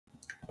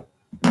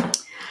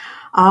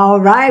All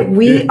right,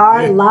 we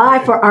are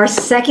live for our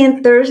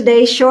second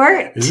Thursday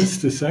short. Is this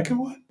the second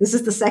one? This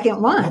is the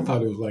second one. I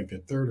thought it was like the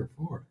third or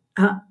fourth.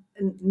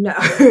 No,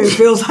 it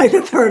feels like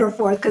the third or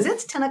fourth because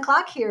it's 10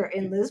 o'clock here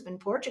in Lisbon,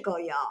 Portugal,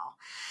 y'all.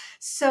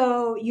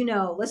 So,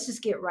 let's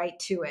just get right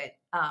to it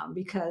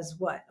because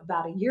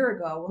about a year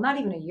ago, well, not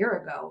even a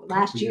year ago,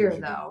 last year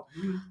though,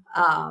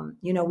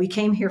 we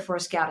came here for a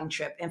scouting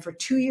trip. And for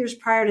 2 years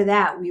prior to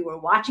that, we were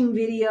watching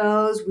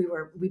videos.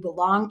 We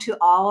belonged to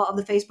all of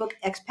the Facebook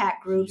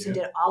expat groups and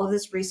did all of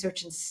this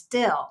research, and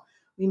still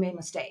we made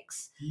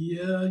mistakes.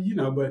 Yeah,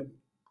 but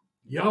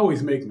you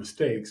always make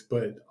mistakes,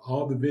 but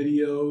all the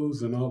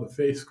videos and all the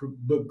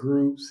Facebook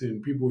groups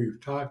and people we've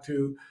talked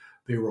to,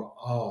 they were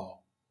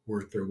all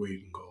worth their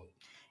weight in gold.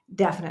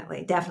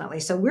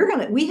 Definitely. So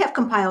we have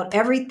compiled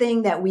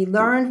everything that we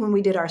learned when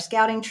we did our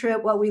scouting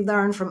trip, what we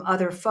learned from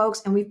other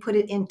folks, and we put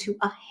it into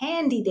a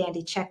handy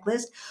dandy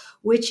checklist,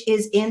 which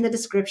is in the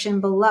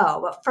description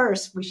below. But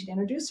first, we should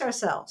introduce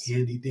ourselves.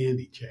 Handy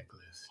dandy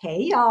checklist.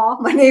 Hey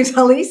y'all, my name's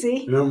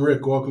Halisi. And I'm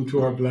Rick. Welcome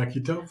to our Black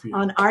Utopia.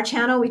 On our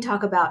channel, we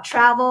talk about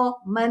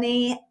travel,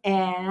 money,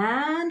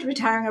 and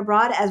retiring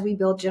abroad as we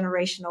build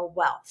generational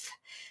wealth.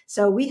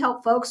 So we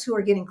help folks who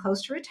are getting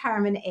close to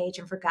retirement age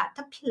and forgot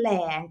to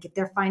plan, get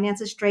their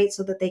finances straight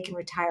so that they can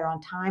retire on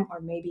time or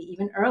maybe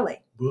even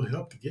early. We'll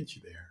help to get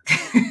you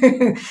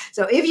there.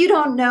 So if you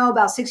don't know,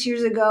 about 6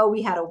 years ago,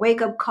 we had a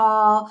wake-up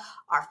call.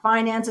 Our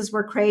finances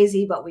were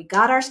crazy, but we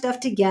got our stuff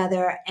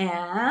together.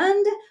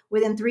 And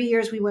within 3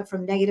 years, we went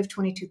from negative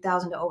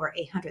 22,000 to over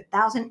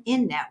 800,000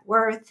 in net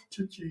worth.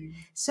 Cha-ching.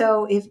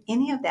 So if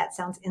any of that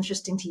sounds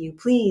interesting to you,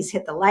 please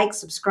hit the like,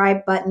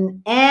 subscribe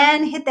button,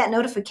 and hit that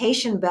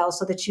notification bell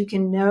so that you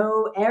can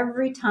know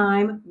every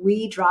time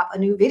we drop a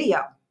new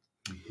video.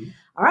 Mm-hmm.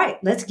 All right,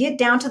 let's get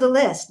down to the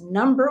list.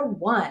 Number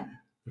 1.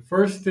 The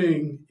first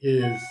thing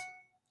is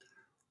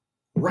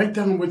write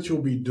down what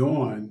you'll be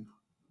doing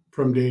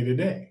from day to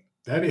day.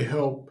 That'll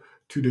help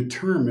to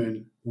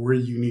determine where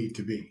you need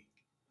to be.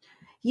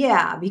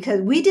 Yeah,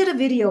 because we did a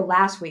video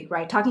last week,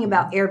 right, talking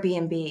about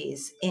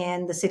Airbnbs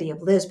in the city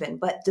of Lisbon.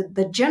 But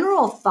the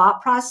general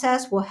thought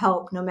process will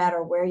help no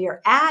matter where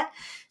you're at.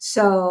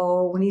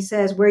 So when he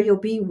says where you'll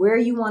be, where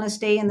you want to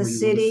stay in the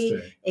city,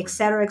 et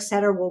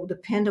cetera, will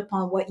depend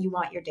upon what you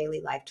want your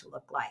daily life to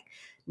look like.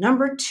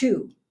 Number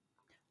 2,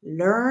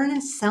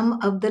 learn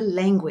some of the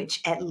language,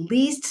 at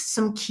least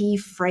some key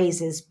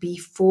phrases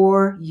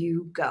before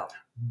you go.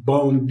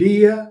 Bom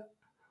dia,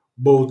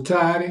 boa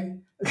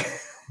tarde.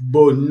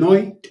 Boa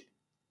noite.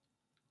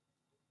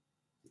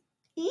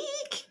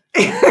 Eek.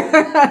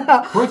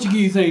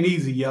 Portuguese ain't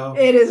easy, y'all.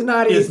 It is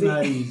not easy. It's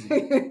not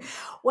easy.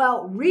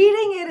 Well,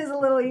 reading it is a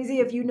little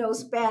easy if you know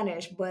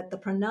Spanish, but the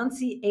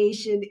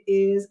pronunciation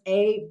is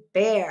a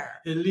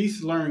bear. At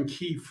least learn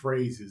key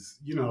phrases.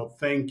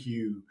 Thank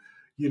you.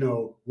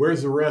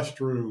 Where's the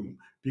restroom?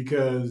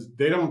 Because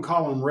they don't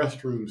call them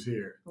restrooms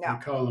here. No. They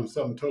call them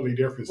something totally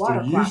different.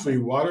 Water They're usually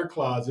water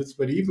closets.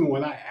 But even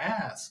when I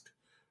asked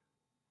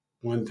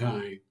one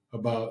time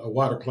about a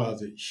water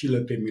closet, she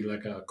looked at me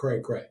like a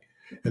cray.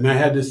 And I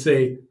had to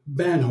say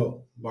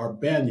banho or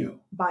baño.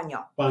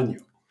 Baño.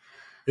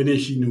 And then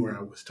she knew where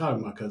I was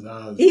talking about because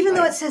I was... Even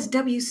though it says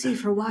WC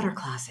for water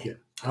closet. Yeah,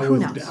 I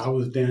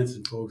was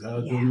dancing, folks. I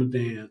was doing the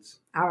dance.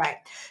 All right.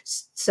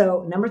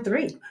 So number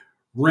 3.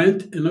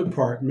 Rent an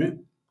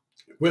apartment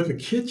with a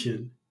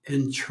kitchen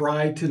and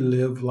try to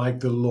live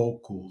like the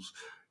locals.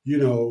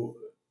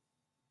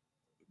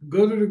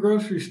 Go to the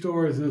grocery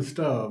stores and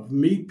stuff.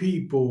 Meet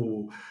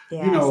people.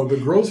 Yes. The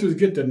grocers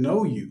get to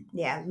know you.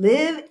 Yeah.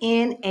 Live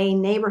in a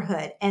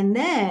neighborhood. And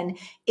then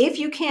if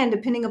you can,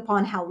 depending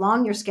upon how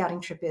long your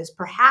scouting trip is,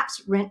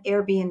 perhaps rent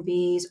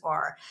Airbnbs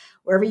or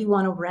wherever you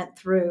want to rent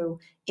through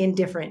in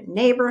different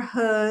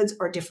neighborhoods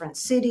or different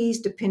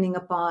cities, depending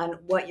upon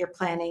what you're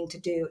planning to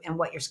do and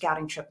what your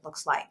scouting trip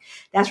looks like.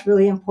 That's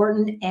really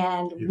important.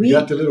 And if you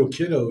got the little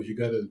kiddos, you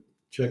got to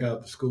check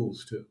out the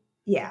schools too.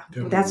 Yeah,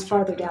 that's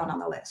farther down on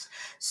the list.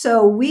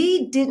 So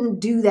we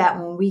didn't do that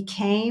when we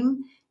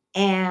came,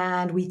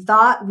 and we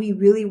thought we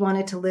really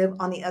wanted to live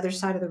on the other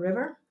side of the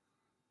river.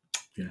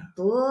 Yeah.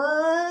 But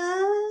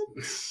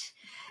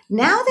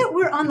now that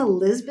we're on the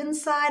Lisbon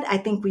side, I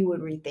think we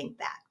would rethink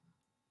that.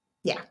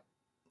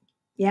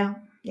 Yeah.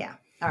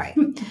 All right.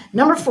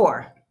 Number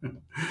 4.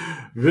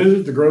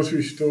 Visit the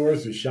grocery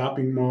stores, the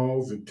shopping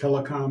malls, the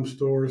telecom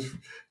stores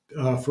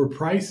for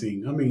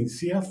pricing. I mean,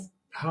 see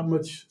how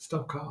much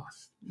stuff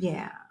costs.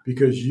 Yeah.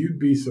 Because you'd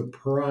be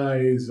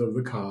surprised of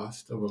the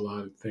cost of a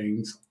lot of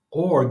things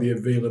or the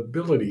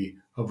availability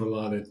of a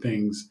lot of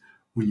things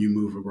when you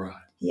move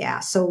abroad. Yeah.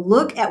 So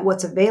look at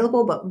what's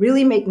available, but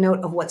really make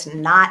note of what's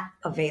not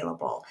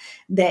available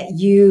that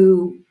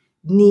you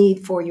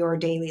need for your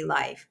daily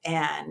life.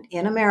 And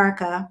in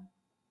America,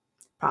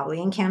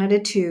 probably in Canada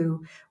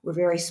too, we're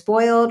very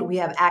spoiled. We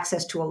have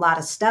access to a lot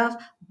of stuff,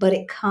 but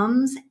it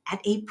comes at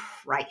a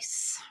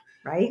price.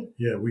 Right?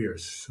 Yeah, we are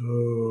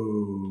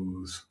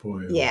so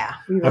spoiled. Yeah,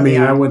 we really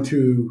are. I went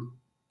to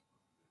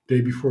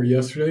day before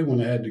yesterday when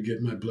I had to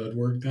get my blood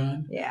work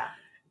done. Yeah.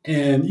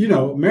 And,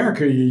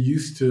 America, you're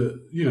used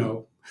to,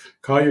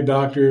 Call your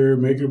doctor,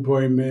 make an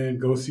appointment,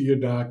 go see your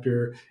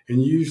doctor,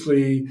 and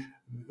usually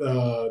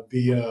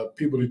the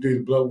people that do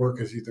the blood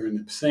work is either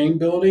in the same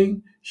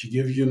building. She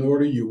gives you an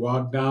order, you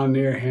walk down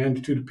there, hand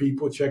it to the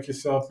people, check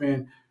yourself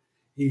in,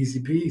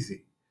 easy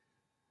peasy.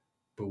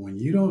 But when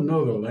you don't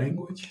know the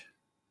language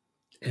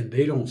and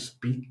they don't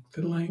speak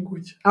the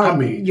language, I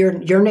mean,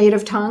 your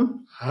native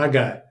tongue. I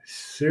got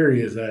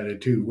serious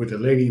attitude with the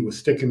lady who was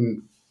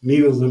sticking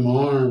needles in my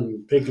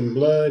arm, taking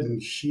blood,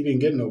 and she didn't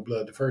get no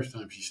blood the first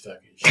time she stuck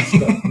it. She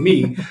stuck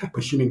me,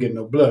 but she didn't get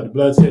no blood. The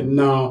blood said,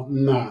 no,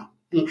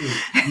 you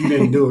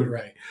didn't do it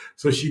right.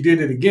 So she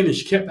did it again, and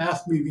she kept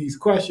asking me these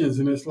questions,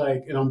 and it's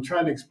like, and I'm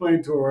trying to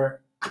explain to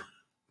her,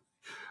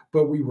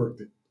 but we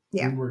worked it.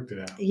 Yeah. We worked it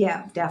out.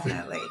 Yeah,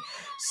 definitely.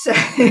 So,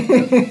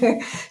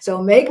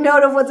 so make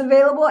note of what's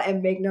available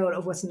and make note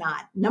of what's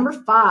not. Number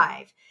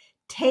 5,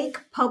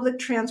 take public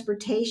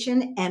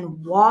transportation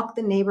and walk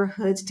the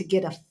neighborhoods to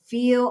get a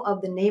feel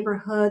of the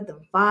neighborhood, the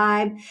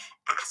vibe.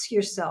 Ask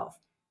yourself,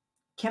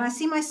 can I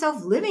see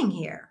myself living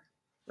here?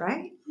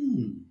 Right?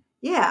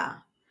 Yeah.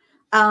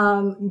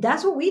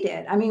 That's what we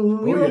did. I mean,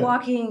 when we were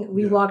walking,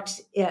 we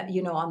walked, on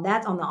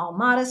the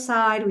Almada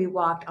side, we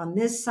walked on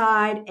this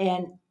side,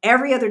 and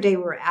every other day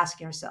we were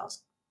asking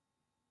ourselves,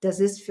 does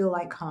this feel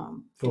like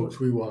home? Folks,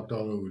 we walked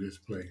all over this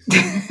place.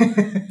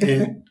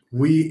 And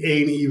we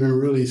ain't even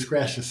really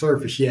scratched the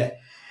surface yet.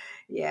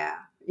 Yeah.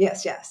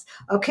 Yes.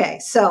 Okay.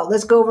 So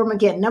let's go over them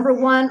again. Number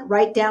 1,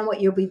 write down what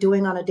you'll be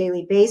doing on a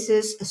daily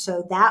basis.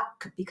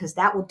 Because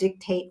that will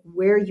dictate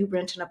where you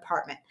rent an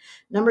apartment.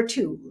 Number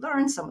 2,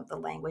 learn some of the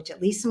language,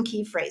 at least some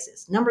key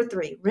phrases. Number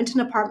 3, rent an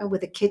apartment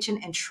with a kitchen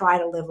and try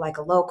to live like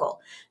a local.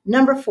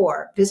 Number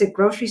 4, visit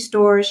grocery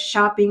stores,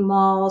 shopping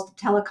malls,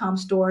 the telecom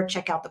store,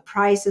 check out the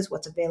prices,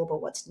 what's available,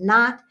 what's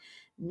not.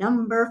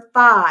 Number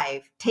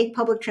 5, take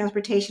public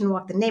transportation,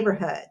 walk the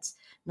neighborhoods.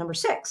 Number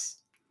 6,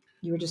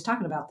 you were just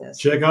talking about this.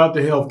 Check out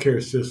the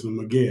healthcare system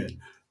again.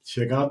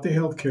 Check out the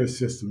healthcare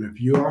system. If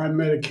you are on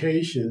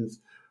medications,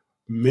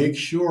 make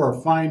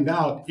sure, find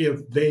out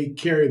if they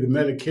carry the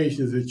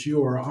medications that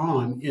you are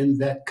on in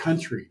that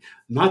country,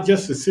 not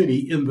just the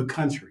city, in the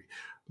country.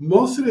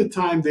 Most of the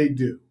time they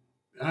do.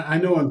 I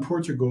know in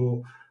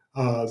Portugal,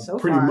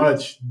 pretty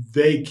much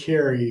they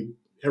carry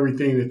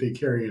everything that they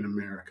carry in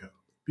America.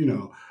 You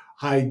know,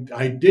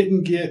 I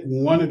didn't get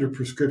one of the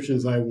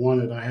prescriptions I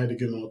wanted. I had to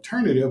get an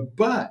alternative,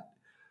 but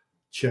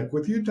check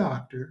with your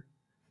doctor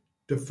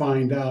to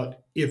find out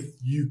if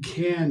you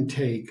can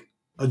take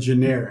a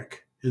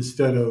generic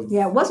instead of...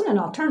 Yeah, it wasn't an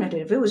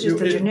alternative. It was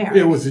just a generic.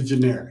 It was a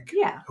generic.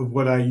 Yeah. Of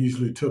what I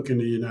usually took in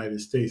the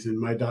United States. And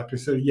my doctor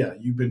said, yeah,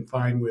 you've been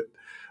fine with,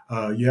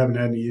 you haven't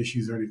had any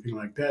issues or anything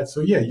like that. So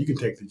yeah, you can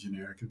take the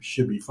generic. It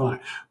should be fine.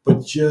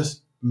 But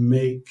just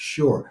make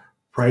sure.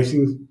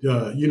 Pricing,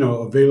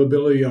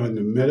 availability on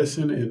the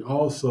medicine and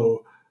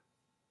also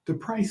the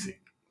pricing.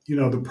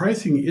 The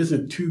pricing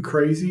isn't too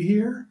crazy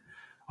here.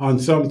 On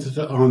some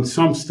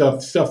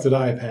stuff that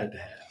I've had to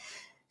have.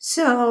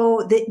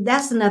 So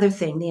that's another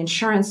thing, the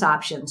insurance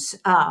options.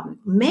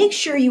 Make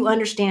sure you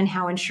understand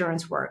how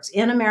insurance works.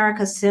 In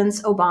America,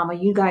 since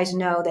Obama, you guys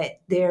know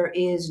that there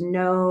is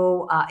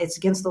no, it's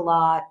against the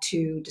law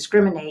to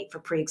discriminate for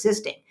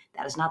pre-existing.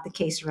 That is not the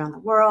case around the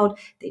world.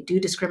 They do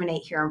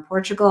discriminate here in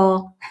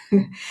Portugal.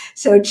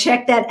 So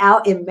check that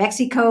out. In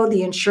Mexico,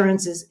 the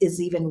insurance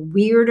is even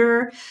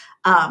weirder.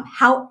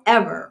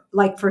 However,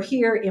 like for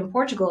here in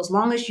Portugal, as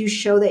long as you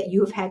show that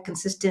you have had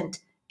consistent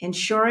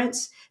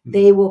insurance,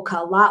 a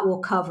lot will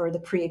cover the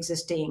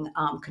pre-existing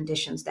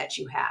conditions that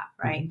you have,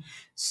 right?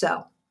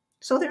 Mm-hmm.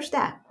 So there's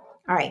that.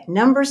 All right,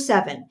 number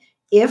 7,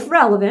 if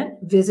relevant,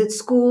 visit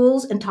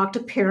schools and talk to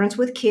parents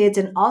with kids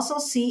and also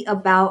see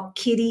about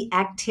kiddie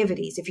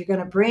activities. If you're going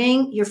to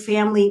bring your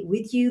family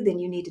with you, then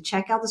you need to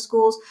check out the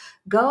schools.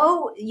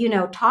 Go,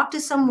 talk to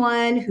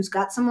someone who's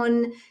got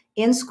someone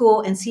in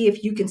school and see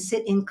if you can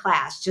sit in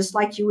class just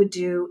like you would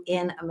do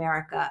in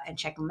America and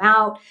check them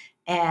out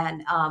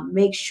and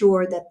make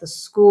sure that the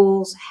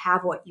schools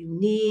have what you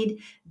need,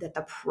 that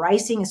the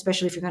pricing,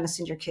 especially if you're going to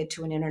send your kid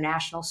to an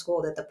international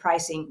school, that the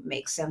pricing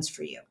makes sense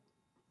for you.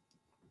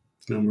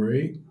 Number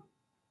 8,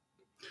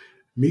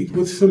 meet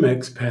with some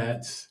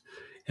expats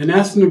and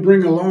ask them to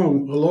bring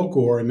along a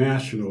local or a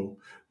national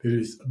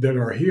that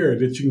are here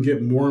that you can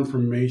get more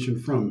information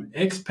from.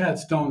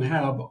 Expats don't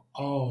have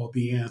all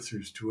the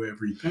answers to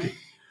everything.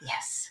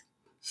 Yes.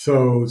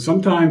 So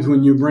sometimes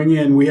when you bring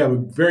in, we have a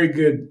very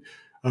good,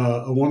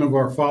 one of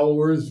our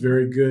followers,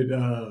 very good,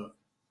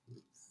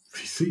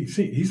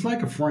 he's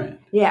like a friend.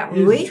 Yeah,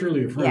 Rui? He's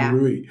truly a friend,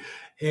 Rui.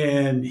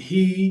 And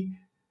he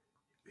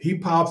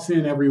pops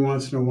in every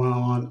once in a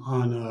while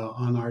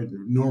on our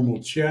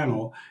normal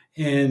channel,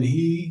 and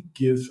he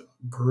gives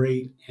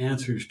great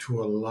answers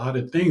to a lot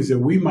of things that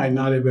we might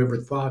not have ever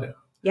thought of.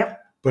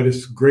 Yep. But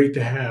it's great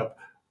to have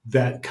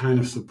that kind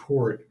of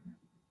support,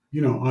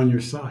 on your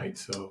side.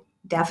 So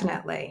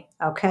definitely.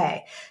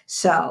 Okay.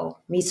 So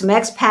meet some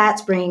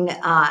expats,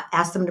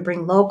 ask them to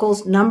bring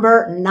locals.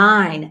 Number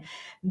 9,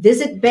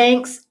 visit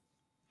banks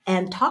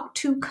and talk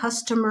to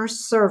customer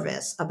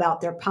service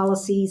about their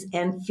policies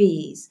and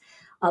fees.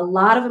 A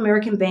lot of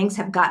American banks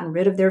have gotten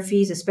rid of their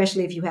fees,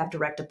 especially if you have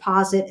direct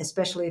deposit,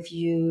 especially if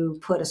you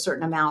put a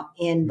certain amount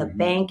in the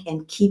bank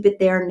and keep it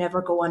there,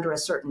 never go under a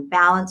certain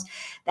balance.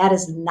 That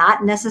is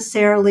not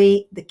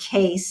necessarily the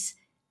case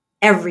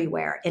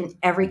everywhere in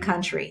every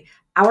country.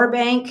 Our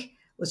bank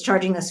was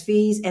charging us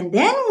fees, and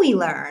then we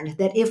learned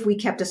that if we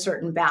kept a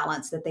certain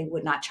balance, that they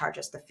would not charge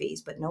us the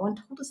fees. But no one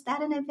told us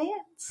that in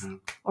advance,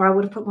 or I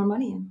would have put more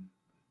money in,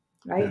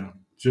 right? Yeah.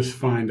 Just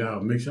find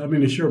out. Make sure. I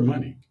mean, it's your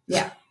money.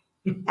 Yeah.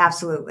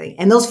 Absolutely.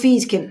 And those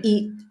fees can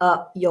eat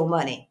up your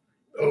money.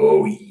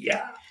 Oh,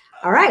 yeah.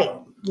 All right.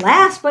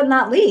 Last but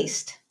not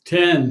least,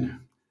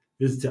 10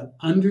 is to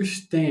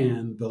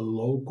understand the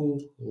local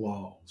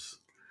laws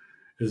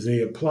as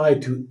they apply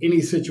to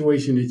any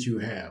situation that you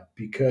have,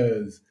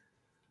 because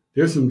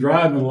there's some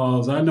driving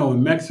laws I know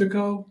in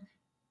Mexico,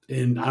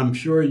 and I'm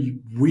sure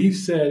we've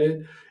said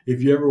it.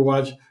 If you ever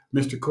watch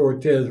Mr.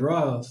 Cortez,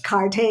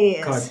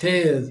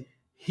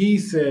 he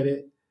said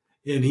it,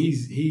 and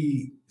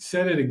he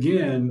said it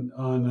again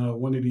on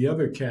one of the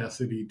other casts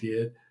that he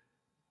did.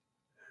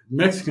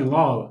 Mexican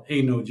law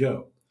ain't no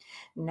joke.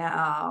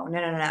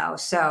 No.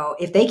 So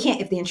if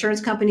the insurance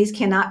companies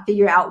cannot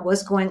figure out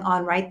what's going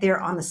on right there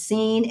on the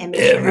scene and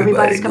make sure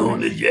everybody's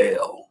going to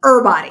jail.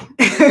 Everybody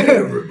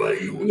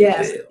going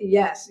yes, to jail.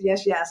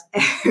 Yes.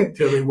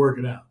 Till they work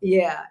it out.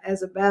 Yeah.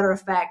 As a matter of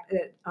fact,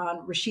 on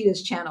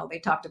Rashida's channel, they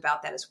talked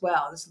about that as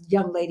well. This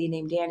young lady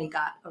named Danny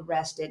got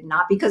arrested,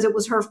 not because it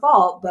was her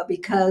fault, but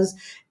because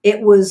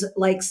it was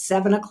like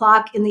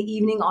 7:00 in the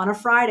evening on a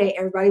Friday.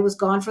 Everybody was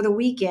gone for the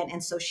weekend.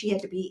 And so she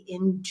had to be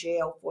in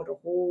jail for the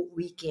whole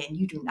weekend.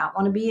 You do not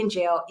want to be in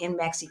jail in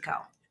Mexico.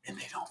 And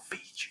they don't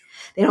feed you.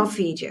 They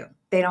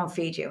don't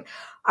feed you.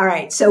 All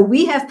right. So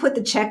we have put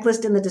the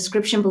checklist in the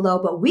description below,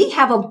 but we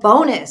have a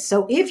bonus.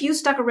 So if you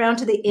stuck around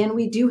to the end,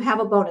 we do have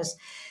a bonus.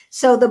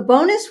 So the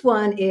bonus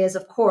one is,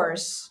 of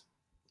course,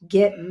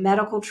 get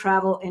medical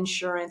travel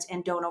insurance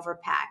and don't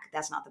overpack.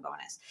 That's not the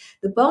bonus.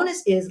 The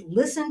bonus is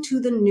listen to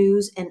the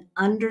news and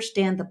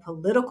understand the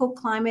political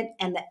climate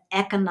and the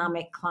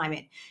economic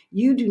climate.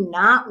 You do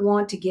not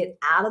want to get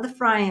out of the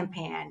frying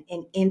pan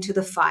and into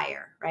the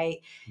fire, right?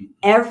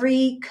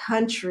 Every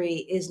country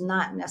is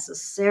not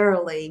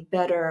necessarily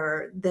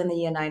better than the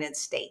United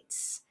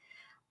States.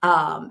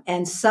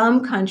 And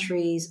some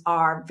countries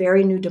are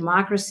very new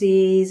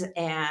democracies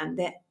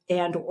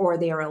or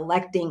they are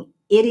electing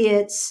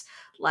idiots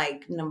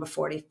like number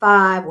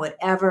 45,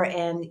 whatever.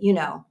 And,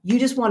 you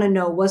just want to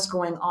know what's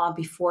going on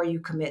before you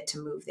commit to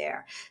move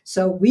there.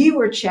 So we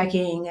were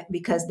checking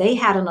because they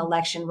had an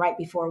election right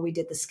before we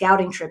did the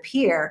scouting trip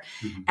here.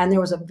 And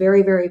there was a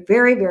very, very,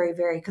 very, very,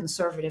 very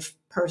conservative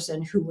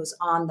person who was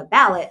on the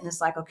ballot. And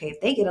it's like, okay, if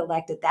they get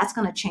elected, that's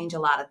going to change a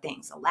lot of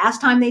things. The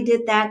last time they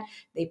did that,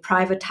 they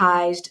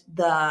privatized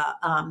the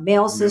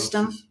mail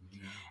system.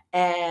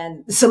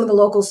 And some of the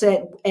locals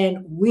said,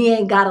 and we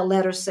ain't got a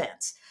letter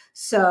since.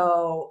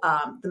 So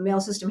the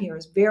mail system here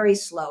is very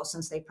slow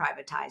since they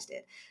privatized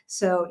it.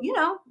 So,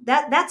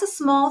 that's a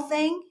small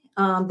thing.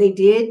 They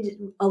did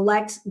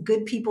elect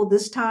good people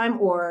this time,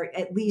 or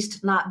at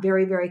least not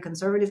very, very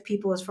conservative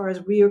people as far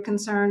as we are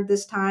concerned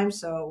this time.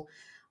 So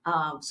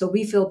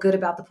we feel good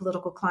about the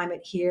political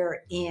climate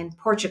here in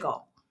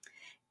Portugal.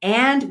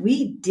 And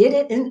we did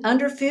it in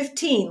under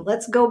 15.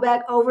 Let's go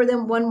back over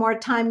them one more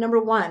time. Number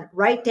 1,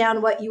 write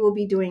down what you will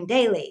be doing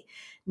daily.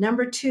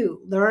 Number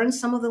 2, learn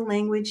some of the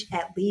language,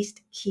 at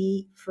least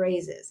key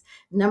phrases.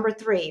 Number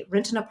 3,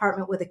 rent an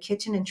apartment with a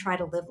kitchen and try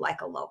to live like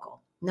a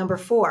local. Number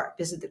 4,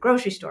 visit the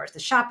grocery stores, the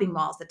shopping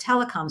malls, the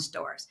telecom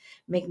stores.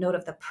 Make note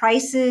of the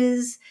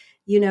prices.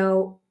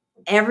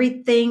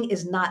 Everything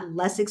is not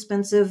less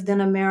expensive than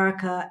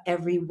America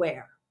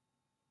everywhere.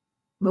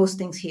 Most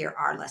things here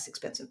are less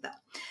expensive though.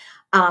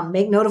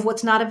 Make note of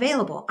what's not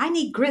available. I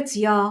need grits,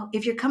 y'all.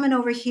 If you're coming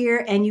over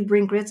here and you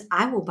bring grits,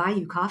 I will buy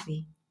you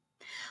coffee.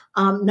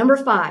 Number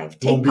 5,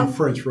 won't be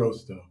French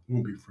roast though.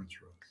 Won't be French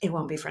roast. It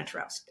won't be French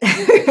roast.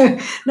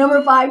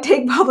 Number 5,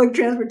 take public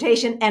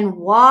transportation and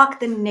walk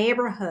the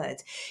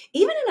neighborhoods.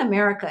 Even in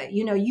America,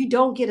 you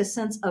don't get a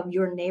sense of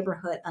your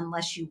neighborhood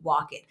unless you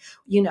walk it.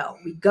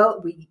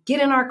 We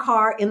get in our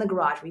car in the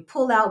garage, we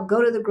pull out,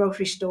 go to the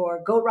grocery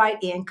store, go right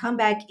in, come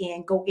back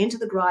in, go into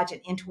the garage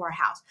and into our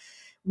house.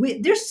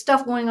 There's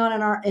stuff going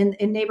on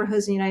in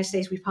neighborhoods in the United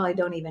States we probably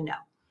don't even know.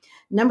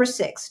 Number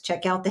 6,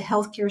 check out the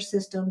healthcare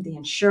system, the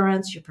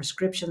insurance, your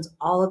prescriptions,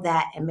 all of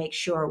that, and make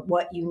sure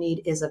what you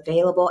need is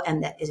available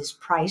and that it is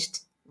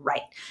priced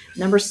right.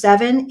 Number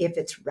 7, if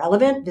it's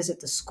relevant, visit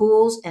the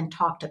schools and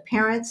talk to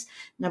parents.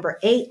 Number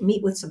 8,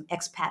 meet with some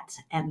expats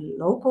and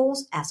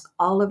locals. Ask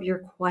all of your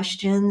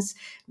questions.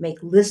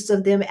 Make lists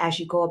of them as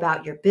you go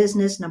about your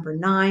business. Number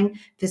 9,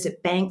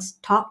 visit banks,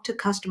 talk to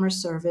customer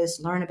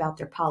service, learn about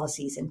their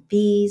policies and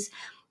fees.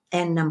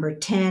 And number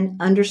 10,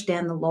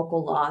 understand the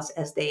local laws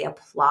as they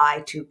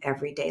apply to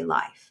everyday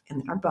life. And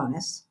then our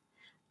bonus,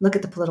 look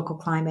at the political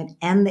climate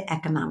and the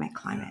economic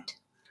climate.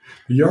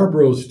 The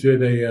Yarbroughs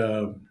did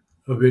a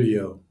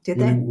video. Did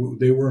they?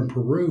 They were in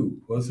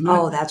Peru, wasn't it?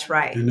 Oh, that's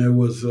right. And there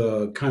was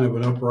kind of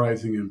an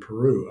uprising in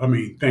Peru. I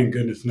mean, thank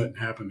goodness nothing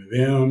happened to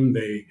them.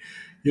 They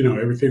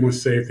everything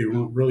was safe. They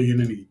weren't really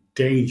in any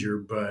danger,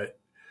 but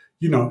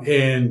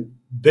and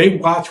they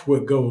watch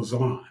what goes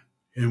on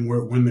and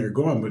when they're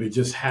going, but it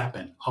just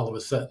happened all of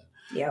a sudden.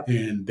 Yep.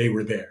 And they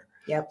were there.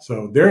 Yep.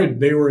 So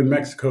they were in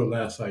Mexico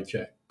last I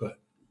checked, but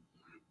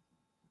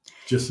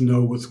just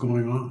know what's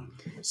going on.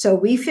 So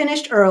we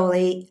finished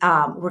early.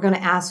 We're going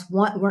to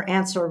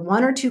answer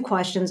one or two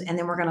questions, and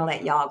then we're going to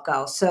let y'all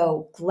go.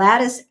 So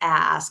Gladys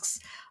asks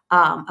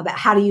about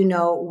how do you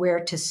know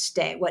where to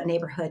stay, what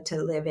neighborhood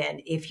to live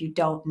in if you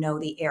don't know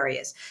the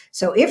areas.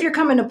 So if you're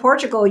coming to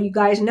Portugal, you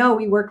guys know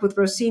we worked with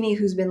Rossini,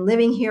 who's been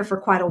living here for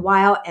quite a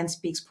while and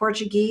speaks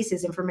Portuguese.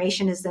 His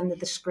information is in the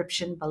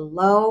description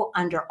below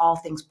under All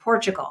Things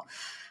Portugal.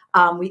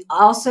 We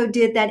also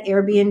did that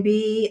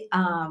Airbnb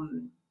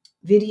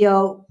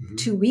video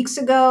 2 weeks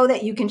ago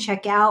that you can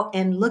check out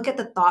and look at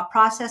the thought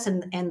process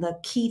and the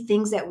key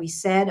things that we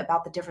said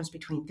about the difference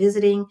between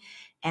visiting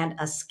and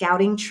a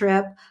scouting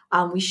trip.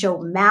 We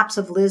show maps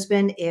of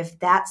Lisbon, if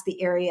that's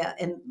the area,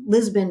 and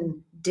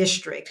Lisbon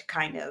district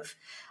kind of,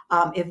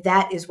 if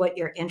that is what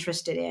you're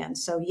interested in.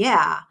 So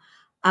yeah,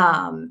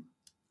 Hood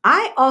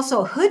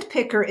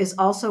Picker is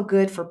also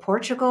good for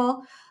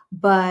Portugal,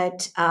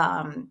 but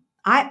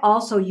I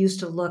also used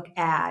to look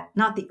at,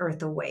 not the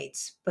Earth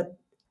Awaits, but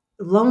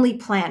Lonely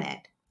Planet,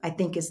 I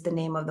think is the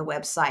name of the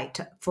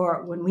website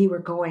for when we were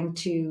going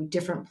to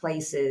different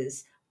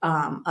places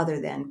other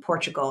than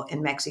Portugal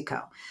and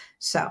Mexico.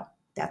 So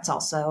that's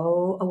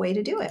also a way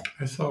to do it.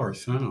 I saw our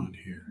son on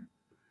here.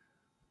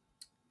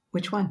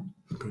 Which one?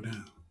 Go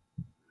down.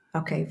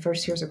 Okay,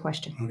 first here's a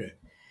question. Okay.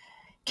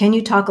 Can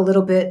you talk a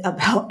little bit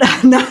about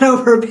not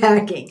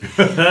overpacking?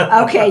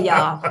 Okay,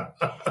 y'all.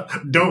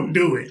 Don't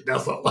do it.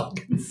 That's all I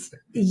can say.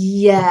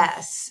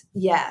 Yes.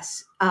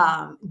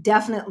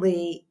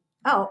 Definitely.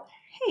 Oh,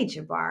 hey,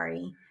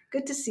 Jabari.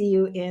 Good to see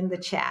you in the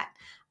chat.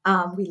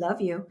 We love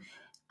you.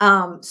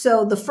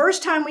 So the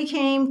first time we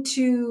came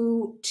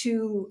to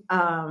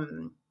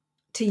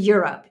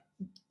Europe,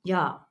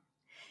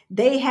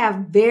 they have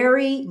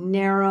very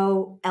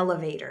narrow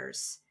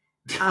elevators.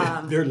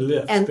 They're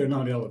lifts. They're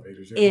not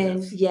elevators. They're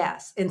lifts.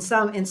 Yes, in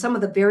some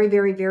of the very,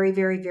 very, very,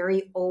 very,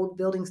 very old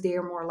buildings, they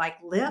are more like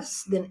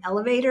lifts than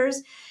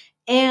elevators.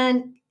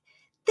 And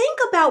think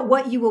about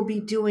what you will be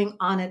doing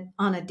on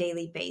a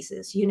daily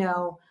basis.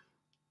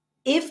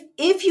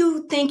 If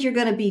you think you're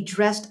going to be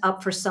dressed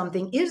up for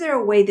something, is there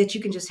a way that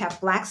you can just have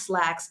black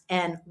slacks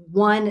and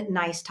one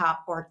nice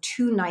top or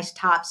two nice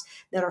tops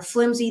that are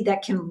flimsy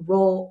that can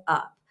roll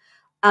up?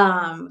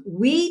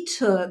 We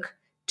took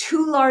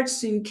 2 large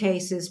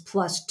suitcases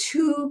plus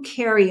 2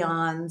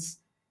 carry-ons,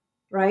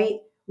 right?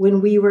 When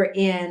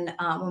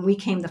we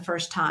came the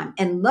first time,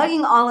 and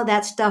lugging all of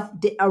that stuff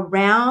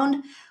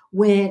around,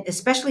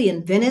 especially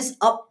in Venice,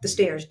 up the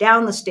stairs,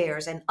 down the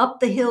stairs, and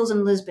up the hills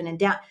in Lisbon and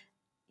down.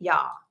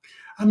 Yeah.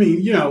 I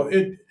mean,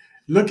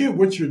 look at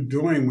what you're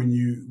doing when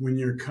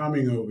you're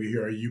coming over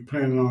here. Are you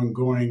planning on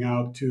going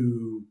out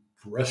to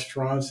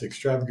restaurants,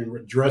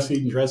 extravagant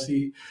dressy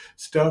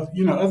stuff?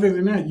 Other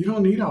than that, you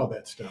don't need all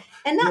that stuff.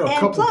 And a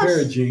couple pair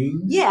of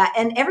jeans. Yeah,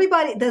 and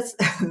everybody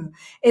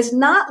it's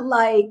not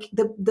like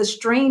the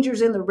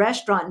strangers in the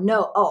restaurant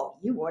know, oh,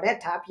 you wore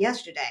that top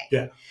yesterday.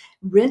 Yeah.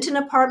 Rent an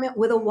apartment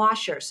with a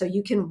washer so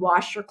you can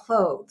wash your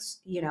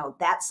clothes.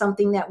 That's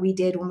something that we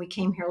did when we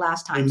came here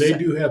last time. And they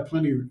do have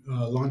plenty of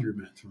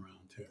laundromats around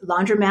too.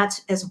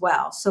 Laundromats as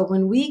well. So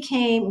when we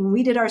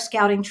did our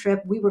scouting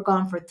trip, we were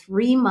gone for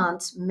 3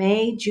 months,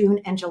 May, June,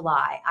 and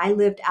July. I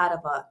lived out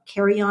of a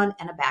carry-on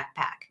and a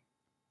backpack.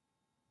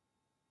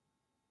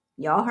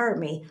 Y'all heard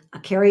me, a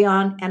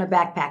carry-on and a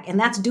backpack. And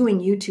that's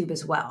doing YouTube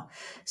as well.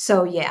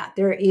 So yeah,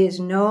 there is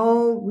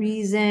no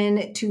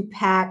reason to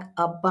pack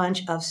a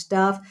bunch of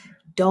stuff.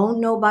 Don't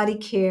nobody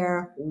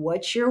care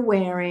what you're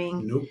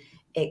wearing. Nope.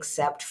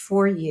 Except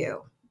for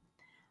you.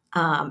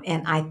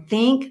 And I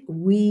think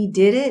we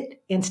did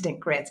it. Instant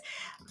grits.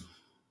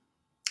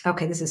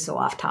 Okay, this is so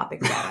off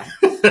topic.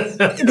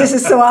 This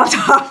is so off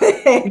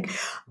topic.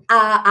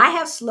 I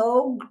have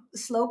slow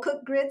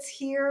cooked grits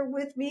here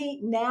with me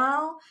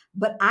now,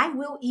 but I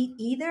will eat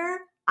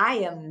either. I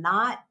am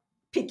not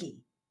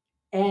picky,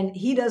 and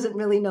he doesn't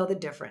really know the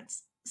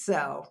difference.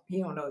 So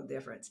he don't know the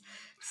difference.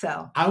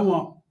 So I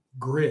want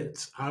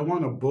grits. I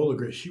want a bowl of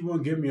grits. She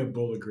won't give me a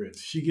bowl of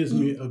grits. She gives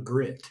me a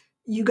grit.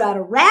 You got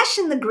to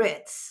ration the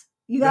grits.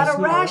 You got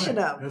to ration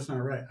them. That's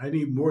not right. I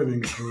need more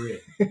than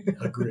grit.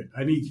 A grit.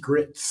 I need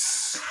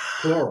grits.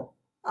 Plural.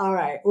 All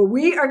right. Well,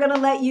 we are going to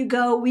let you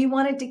go. We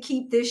wanted to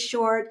keep this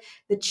short.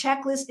 The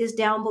checklist is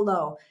down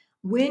below.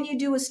 When you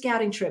do a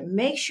scouting trip,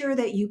 make sure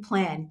that you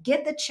plan.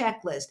 Get the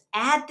checklist.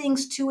 Add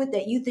things to it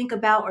that you think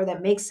about or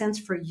that make sense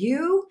for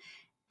you.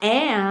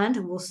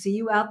 And we'll see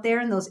you out there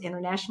in those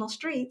international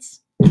streets.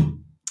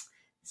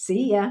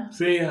 See ya.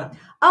 See ya.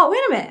 Oh,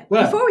 wait a minute.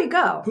 What? Before we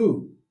go.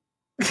 Who?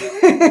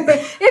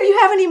 If you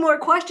have any more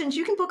questions,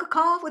 you can book a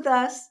call with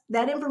us.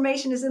 That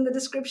information is in the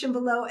description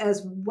below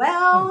as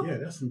well. Oh, yeah,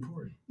 that's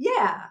important.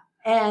 Yeah.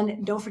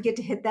 And don't forget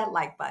to hit that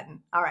like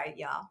button. All right,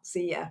 y'all.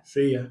 See ya.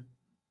 See ya.